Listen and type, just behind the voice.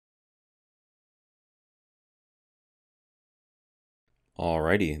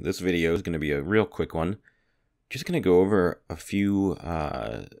Alrighty, this video is going to be a real quick one. Just going to go over a few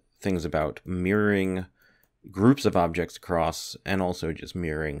things about mirroring groups of objects across, and also just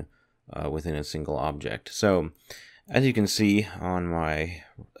mirroring within a single object. So, as you can see on my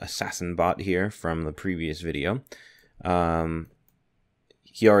assassin bot here from the previous video,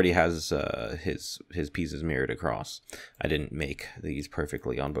 he already has his pieces mirrored across. I didn't make these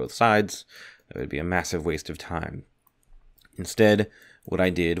perfectly on both sides. That would be a massive waste of time. Instead, what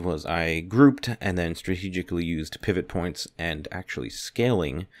I did was I grouped and then strategically used pivot points and actually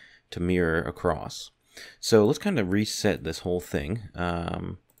scaling to mirror across. So let's kind of reset this whole thing. Let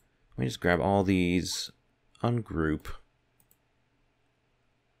me just grab all these, ungroup.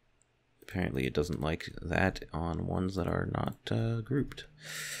 Apparently it doesn't like that on ones that are not grouped.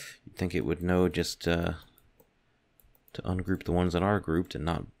 You'd think it would know just to ungroup the ones that are grouped and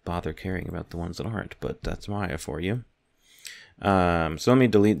not bother caring about the ones that aren't, but that's Maya for you. So let me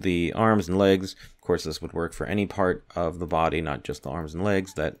delete the arms and legs. Of course, this would work for any part of the body, not just the arms and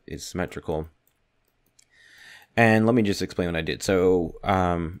legs that is symmetrical. And let me just explain what I did. So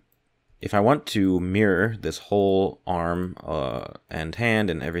if I want to mirror this whole arm and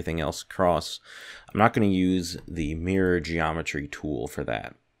hand and everything else across, I'm not going to use the mirror geometry tool for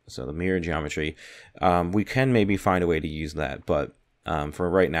that. So the mirror geometry, we can maybe find a way to use that, but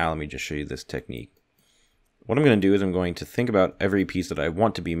for right now, let me just show you this technique. What I'm going to do is I'm going to think about every piece that I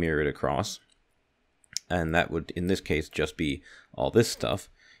want to be mirrored across, and that would, in this case, just be all this stuff.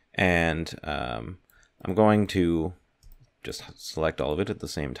 And I'm going to just select all of it at the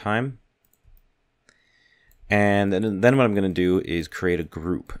same time. And then what I'm going to do is create a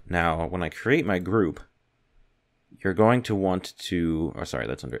group. Now, when I create my group, you're going to want to, or sorry,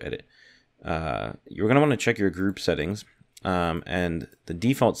 that's under edit. You're going to want to check your group settings, and the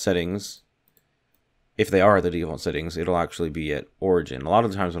default settings, if they are the default settings, it'll actually be at origin. A lot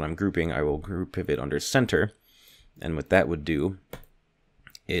of the times when I'm grouping, I will group pivot under center, and what that would do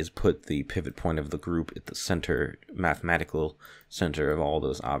is put the pivot point of the group at the center, mathematical center of all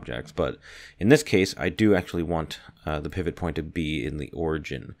those objects. But in this case, I do actually want the pivot point to be in the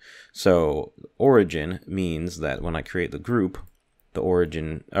origin. So origin means that when I create the group, the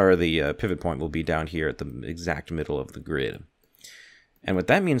origin, or the pivot point will be down here at the exact middle of the grid. And what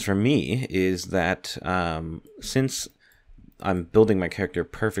that means for me is that since I'm building my character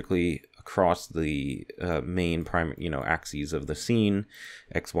perfectly across the main primary, axes of the scene,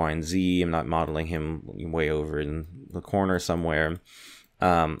 X, Y, and Z, I'm not modeling him way over in the corner somewhere.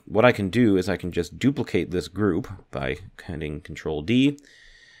 What I can do is I can just duplicate this group by hitting Control D,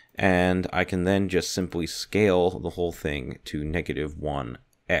 and I can then just simply scale the whole thing to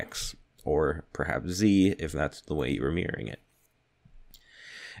 -1x, or perhaps Z if that's the way you were mirroring it.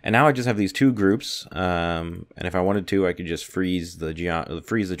 And now I just have these two groups, and if I wanted to, I could just freeze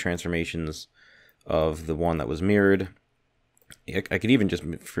the transformations of the one that was mirrored. I could even just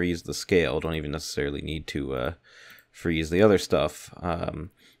freeze the scale. Don't even necessarily need to freeze the other stuff,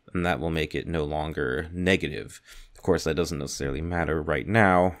 and that will make it no longer negative. Of course, that doesn't necessarily matter right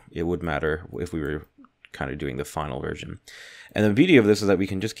now. It would matter if we were kind of doing the final version. And the beauty of this is that we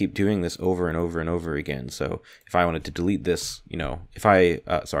can just keep doing this over and over and over again. So if I wanted to delete this, if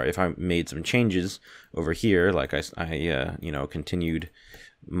I made some changes over here, like I continued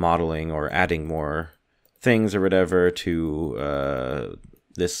modeling or adding more things or whatever to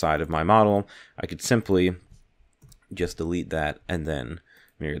this side of my model, I could simply just delete that and then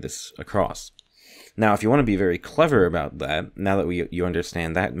mirror this across. Now, if you want to be very clever about that, now that you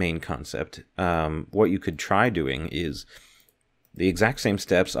understand that main concept, what you could try doing is the exact same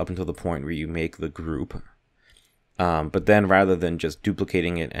steps up until the point where you make the group, but then rather than just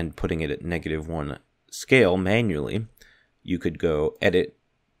duplicating it and putting it at -1 scale manually, you could go Edit,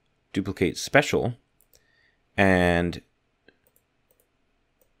 Duplicate Special, and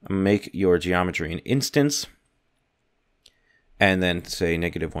make your geometry an instance, and then say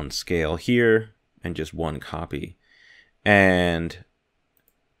 -1 scale here, and just 1 copy. And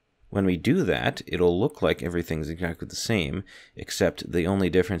when we do that, it'll look like everything's exactly the same, except the only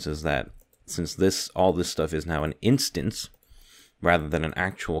difference is that since all this stuff is now an instance rather than an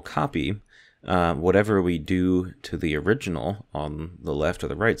actual copy, whatever we do to the original on the left or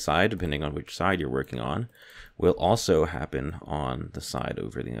the right side, depending on which side you're working on, will also happen on the side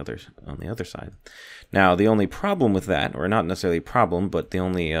over on the other side. Now, the only problem with that, or not necessarily a problem, but the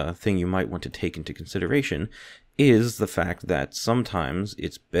only thing you might want to take into consideration is the fact that sometimes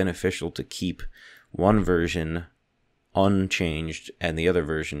it's beneficial to keep one version unchanged and the other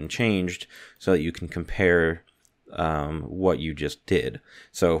version changed so that you can compare what you just did.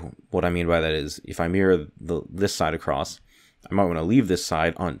 So what I mean by that is if I mirror this side across, I might want to leave this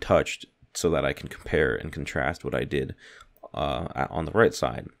side untouched so that I can compare and contrast what I did on the right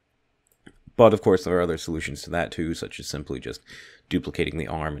side. But of course, there are other solutions to that too, such as simply just duplicating the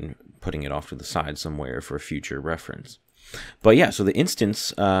arm and putting it off to the side somewhere for future reference. But yeah, so the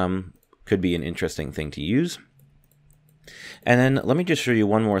instance could be an interesting thing to use. And then let me just show you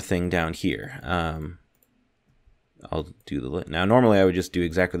one more thing down here. I'll do the now. Normally, I would just do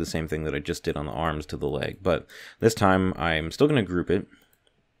exactly the same thing that I just did on the arms to the leg, but this time I'm still going to group it.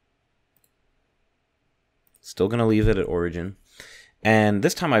 Still going to leave it at origin. And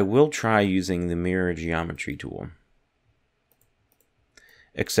this time I will try using the mirror geometry tool.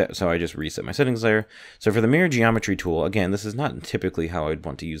 So I just reset my settings there. So for the mirror geometry tool, again, this is not typically how I'd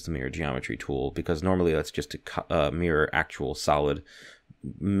want to use the mirror geometry tool, because normally that's just to mirror actual solid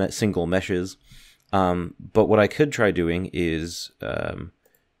single meshes. But what I could try doing is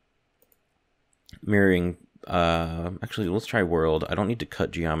mirroring, actually let's try world. I don't need to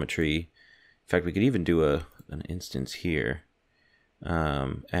cut geometry. In fact, we could even do an instance here.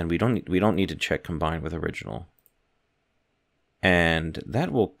 And we don't need to check combine with original. And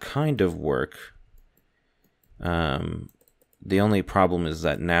that will kind of work. The only problem is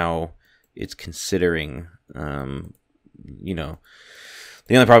that now it's considering, you know,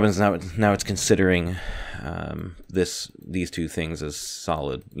 the only problem is now it's considering these two things as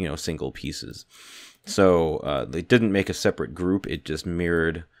solid, you know, single pieces. So they didn't make a separate group; it just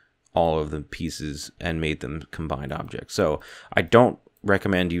mirrored all of the pieces and made them combined objects. So I don't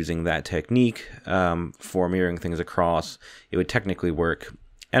recommend using that technique for mirroring things across. It would technically work,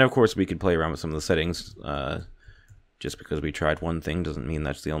 and of course we could play around with some of the settings. Just because we tried one thing doesn't mean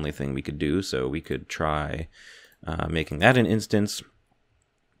that's the only thing we could do. So we could try making that an instance,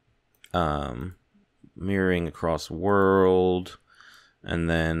 mirroring across world, and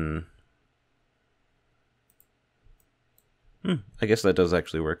then I guess that does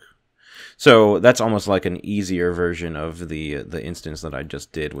actually work. So that's almost like an easier version of the instance that I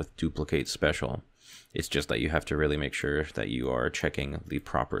just did with duplicate special. It's just that you have to really make sure that you are checking the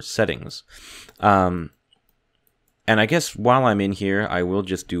proper settings. And I guess while I'm in here, I will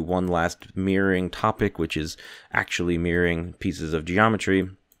just do one last mirroring topic, which is actually mirroring pieces of geometry.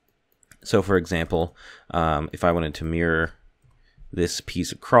 So for example, if I wanted to mirror this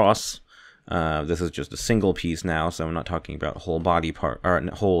piece across, this is just a single piece now, so I'm not talking about whole body part or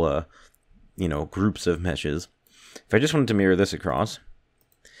whole you know, groups of meshes. If I just wanted to mirror this across,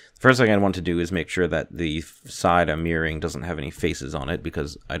 the first thing I want to do is make sure that the side I'm mirroring doesn't have any faces on it,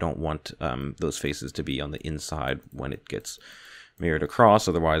 because I don't want those faces to be on the inside when it gets mirrored across,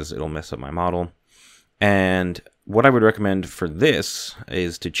 otherwise it'll mess up my model. And what I would recommend for this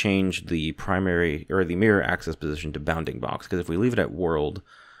is to change the primary or the mirror axis position to bounding box, because if we leave it at world,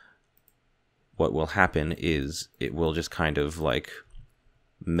 what will happen is it will just kind of like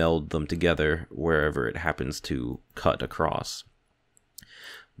meld them together wherever it happens to cut across.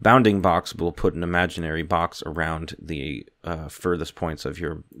 Bounding box will put an imaginary box around the furthest points of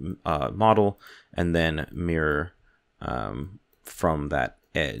your model and then mirror from that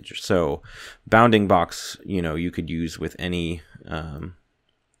edge. So bounding box, you know, you could use with any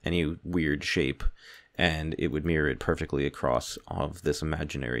weird shape, and it would mirror it perfectly across of this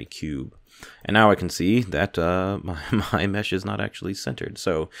imaginary cube. And now I can see that my mesh is not actually centered.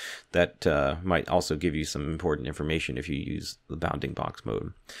 So that might also give you some important information if you use the bounding box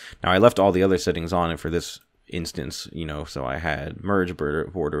mode. Now I left all the other settings on, and for this instance, you know, so I had merge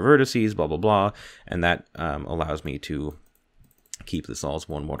border vertices, blah, blah, blah. And that allows me to keep this all as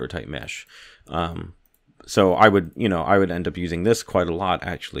one watertight mesh. So I would end up using this quite a lot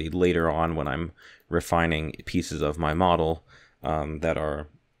actually later on when I'm refining pieces of my model that are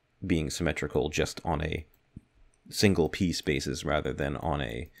being symmetrical just on a single piece basis rather than on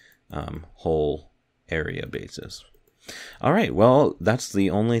a whole area basis. All right, well, that's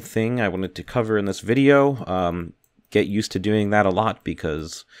the only thing I wanted to cover in this video. Get used to doing that a lot,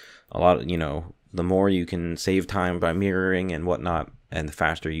 because a lot, you know, the more you can save time by mirroring and whatnot, and the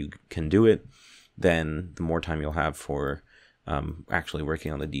faster you can do it, then the more time you'll have for actually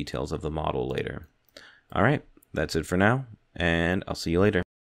working on the details of the model later. All right, that's it for now, and I'll see you later.